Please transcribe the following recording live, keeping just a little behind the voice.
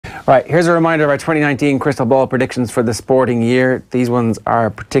Right, here's a reminder of our 2019 crystal ball predictions for the sporting year. These ones are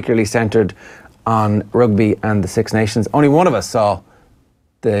particularly centred on rugby and the Six Nations. Only one of us saw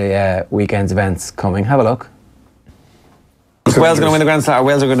the weekend's events coming. Have a look. Wales are going to win the Grand Slam.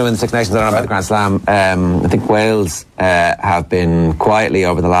 Wales are going to win the Six Nations. I don't know about the Grand Slam. I think Wales have been quietly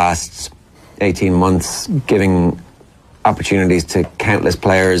over the last 18 months giving opportunities to countless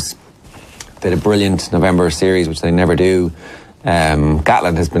players. They had a brilliant November series, which they never do.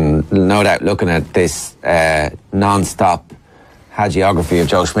 Gatland has been no doubt looking at this non-stop hagiography of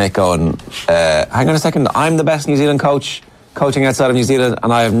Joe Schmidt going, hang on a second, I'm the best New Zealand coach coaching outside of New Zealand,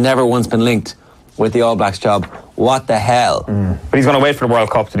 and I have never once been linked with the All Blacks job. What the hell? But he's going to wait for the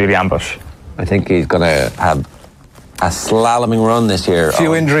World Cup to do the ambush. I think he's going to have a slaloming run this year. A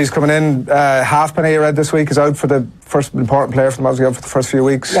few injuries coming in. Halfpenny, I read this week, is out for the first important player for them, obviously out for the first few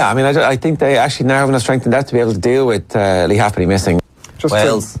weeks. Yeah, I mean, I think they actually now have enough strength in depth to be able to deal with Lee Halfpenny missing. Just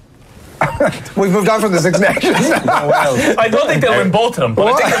Wales. We've moved on from the Six Nations. I don't think they'll win both of them,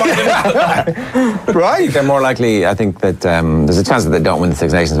 but I think they might win. Right. They're more likely, I think that there's a chance that they don't win the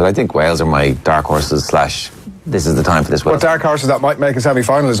Six Nations, but I think Wales are my dark horses / this is the time for this Wales. What dark horses that might make a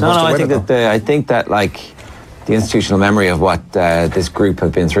semi-final is supposed to win it, I think that like the institutional memory of what this group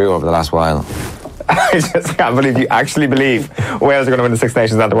have been through over the last while. I just can't believe you actually believe Wales are going to win the Six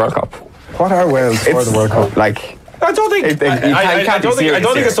Nations and the World Cup. What are Wales for the World Cup? Like, I don't think I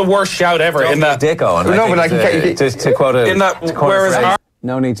don't think it's the worst shout ever. In that dick on. No, but to quote a, in that whereas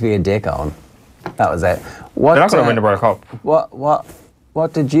no need to be a dick on. That was it. They're not going to win the World Cup.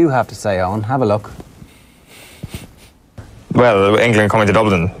 What did you have to say, Owen? Have a look. Well, England coming to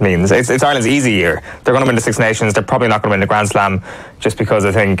Dublin means it's Ireland's easy year. They're going to win the Six Nations. They're probably not going to win the Grand Slam just because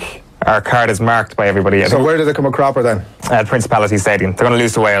I think our card is marked by everybody. So where did they come a cropper then? At Principality Stadium. They're going to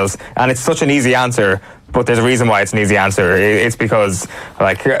lose to Wales, and it's such an easy answer. But there's a reason why it's an easy answer. It's because,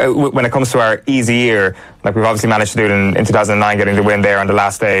 like, when it comes to our easy year, like we've obviously managed to do it in 2009, getting the win there on the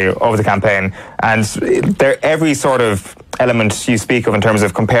last day of the campaign, and every sort of element you speak of in terms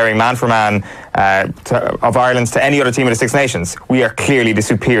of comparing man for man of Ireland to any other team in the Six Nations, we are clearly the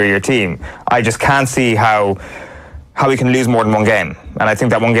superior team. I just can't see how we can lose more than one game, and I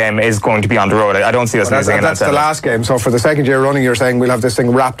think that one game is going to be on the road. I don't see us losing. That's the last game. So for the second year running, you're saying we'll have this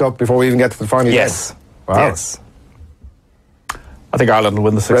thing wrapped up before we even get to the final. Yes. Game? Wow. Yes. I think Ireland will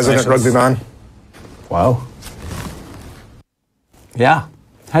win the Six Nations. Resident rugby man. Wow. Yeah.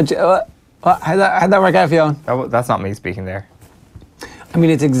 How'd that work out for you, Owen? That's not me speaking there. I mean,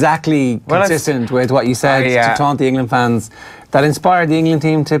 it's exactly consistent with what you said to taunt the England fans that inspired the England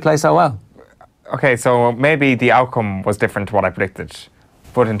team to play so well. Okay, so maybe the outcome was different to what I predicted,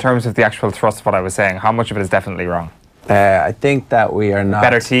 but in terms of the actual thrust of what I was saying, how much of it is definitely wrong? I think that we are not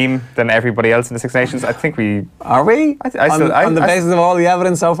better team than everybody else in the Six Nations. I think we are. We on the basis of all the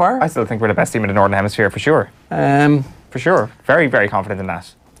evidence so far. I still think we're the best team in the Northern Hemisphere for sure. For sure, very, very confident in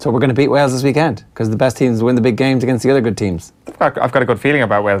that. So we're going to beat Wales this weekend because the best teams win the big games against the other good teams. I've got a good feeling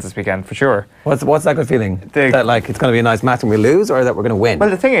about Wales this weekend for sure. What's that good feeling? That like it's going to be a nice match and we lose, or that we're going to win? Well,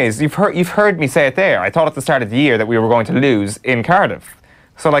 the thing is, you've heard me say it there. I thought at the start of the year that we were going to lose in Cardiff.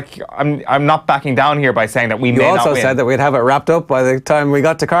 So, like, I'm not backing down here by saying that we may not win. You also said that we'd have it wrapped up by the time we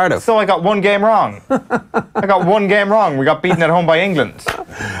got to Cardiff. So I got one game wrong. I got one game wrong. We got beaten at home by England.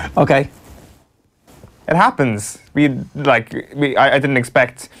 Okay. It happens. I didn't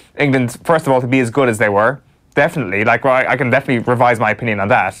expect England, first of all, to be as good as they were. Definitely. Like, well, I can definitely revise my opinion on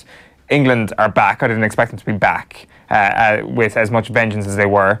that. England are back. I didn't expect them to be back with as much vengeance as they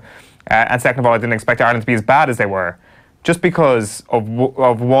were. And second of all, I didn't expect Ireland to be as bad as they were. Just because of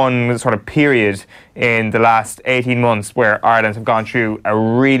one sort of period in the last 18 months where Ireland have gone through a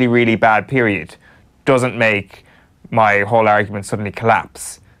really, really bad period doesn't make my whole argument suddenly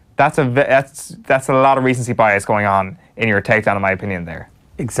collapse. That's a lot of recency bias going on in your takedown of my opinion there.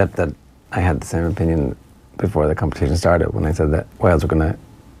 Except that I had the same opinion before the competition started when I said that Wales were going to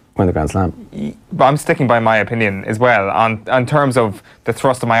win the Grand Slam. But I'm sticking by my opinion as well on terms of the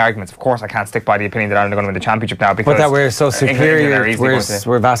thrust of my arguments. Of course, I can't stick by the opinion that Ireland are going to win the championship now because. But that we're so superior.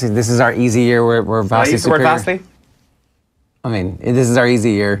 We're vastly. This is our easy year. We're vastly superior. We're vastly. I mean, this is our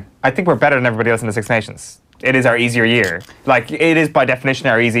easy year. I think we're better than everybody else in the Six Nations. It is our easier year. Like, it is by definition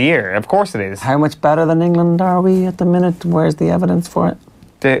our easy year. Of course it is. How much better than England are we at the minute? Where's the evidence for it?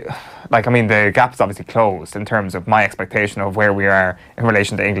 The gap is obviously closed in terms of my expectation of where we are in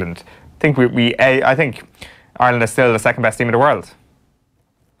relation to England. I think Ireland is still the second best team in the world.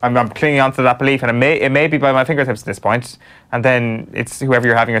 I'm clinging on to that belief, and it may be by my fingertips at this point, and then it's whoever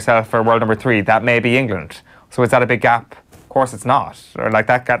you're having yourself for world number 3. That may be England. So is that a big gap? course it's not. Or like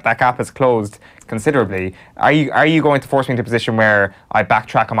that gap has closed considerably. Are you going to force me into a position where I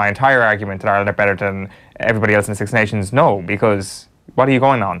backtrack on my entire argument that Ireland are better than everybody else in the Six Nations? No, because what are you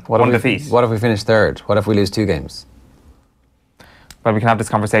going on? One defeat. What if we finish third? What if we lose 2 games? Well, we can have this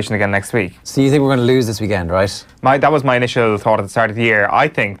conversation again next week. So you think we're going to lose this weekend, right? That was my initial thought at the start of the year. I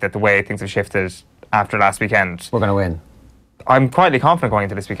think that the way things have shifted after last weekend, we're going to win. I'm quietly confident going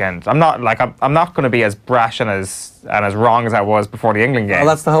into this weekend. I'm not going to be as brash and as wrong as I was before the England game. Well,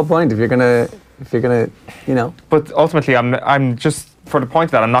 that's the whole point. If you're gonna, you know. But ultimately, I'm just, for the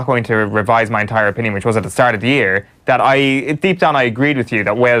point that I'm not going to revise my entire opinion, which was at the start of the year, that deep down I agreed with you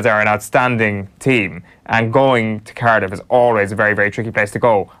that Wales are an outstanding team, and going to Cardiff is always a very, very tricky place to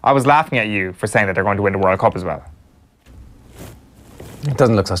go. I was laughing at you for saying that they're going to win the World Cup as well. It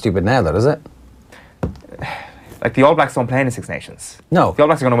doesn't look so stupid now, though, does it? Like, the All Blacks don't play in the Six Nations. No. The All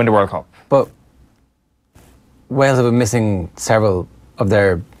Blacks are going to win the World Cup. But Wales have been missing several of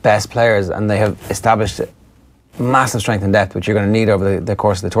their best players, and they have established massive strength and depth, which you're going to need over the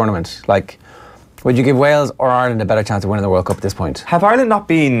course of the tournament. Like, would you give Wales or Ireland a better chance of winning the World Cup at this point? Have Ireland not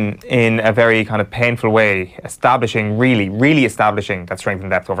been, in a very kind of painful way, really establishing that strength and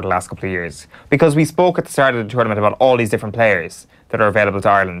depth over the last couple of years? Because we spoke at the start of the tournament about all these different players that are available to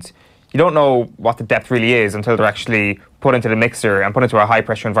Ireland. You don't know what the depth really is until they're actually put into the mixer and put into a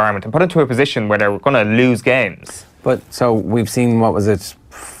high-pressure environment and put into a position where they're going to lose games. But, so, we've seen, what was it,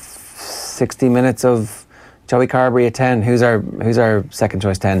 60 minutes of Joey Carberry at 10. Who's our second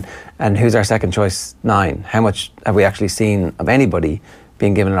choice 10? And who's our second choice 9? How much have we actually seen of anybody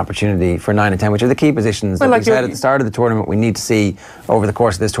being given an opportunity for 9 and 10, which are the key positions that we said at the start of the tournament we need to see over the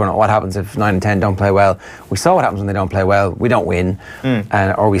course of this tournament? What happens if 9 and 10 don't play well? We saw what happens when they don't play well. We don't win,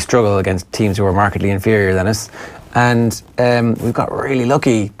 or we struggle against teams who are markedly inferior than us. And we've got really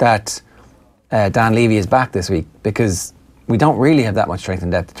lucky that Dan Levy is back this week, because we don't really have that much strength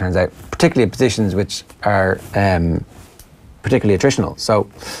and depth, it turns out, particularly at positions which are particularly attritional. So,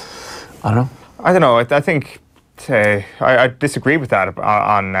 I don't know. I think I disagree with that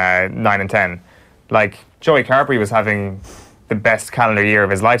on 9 and 10. Like, Joey Carberry was having the best calendar year of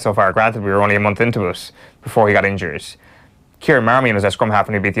his life so far. Granted, we were only a month into it before he got injured. Kieran Marmion was our scrum half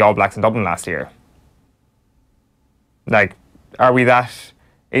when he beat the All Blacks in Dublin last year. Like, are we that...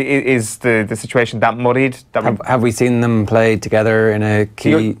 Is the situation that muddied? Have we seen them play together in a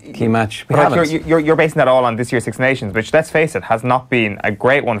key match? We haven't. You're basing that all on this year's Six Nations, which, let's face it, has not been a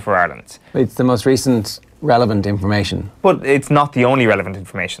great one for Ireland. It's the most recent relevant information. But it's not the only relevant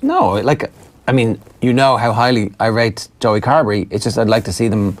information. No, like, I mean, you know how highly I rate Joey Carberry. It's just I'd like to see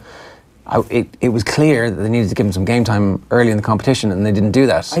them... It was clear that they needed to give him some game time early in the competition, and they didn't do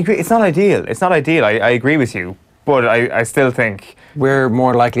that. I agree. It's not ideal. I agree with you. But I still think... We're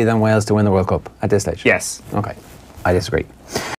more likely than Wales to win the World Cup at this stage? Yes. Okay. I disagree.